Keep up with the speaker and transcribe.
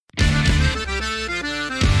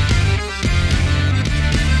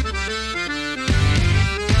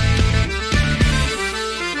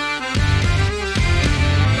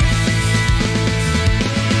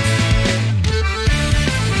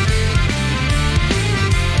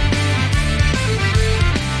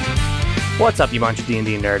What's up, you bunch of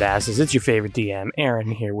D&D nerd asses? It's your favorite DM, Aaron,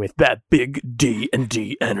 here with that big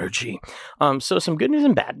D&D energy. So some good news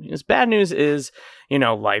and bad news. Bad news is,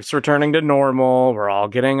 life's returning to normal. We're all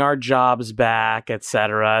getting our jobs back,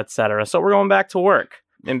 etc., etc. So we're going back to work.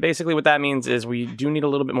 And basically what that means is we do need a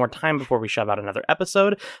little bit more time before we shove out another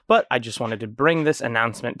episode, but I just wanted to bring this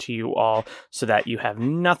announcement to you all so that you have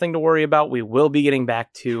nothing to worry about. We will be getting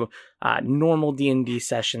back to normal D&D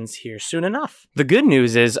sessions here soon enough. The good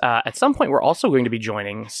news is at some point we're also going to be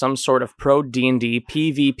joining some sort of pro D&D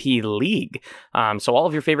PvP league. So all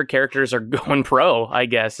of your favorite characters are going pro, I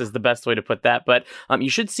guess is the best way to put that. But you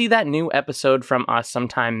should see that new episode from us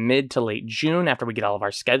sometime mid to late June after we get all of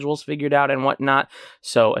our schedules figured out and whatnot.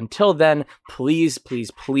 So until then, please, please,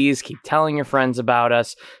 please keep telling your friends about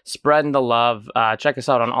us, spreading the love. Check us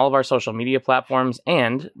out on all of our social media platforms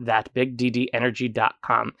and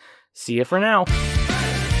thatbigddenergy.com. See you for now.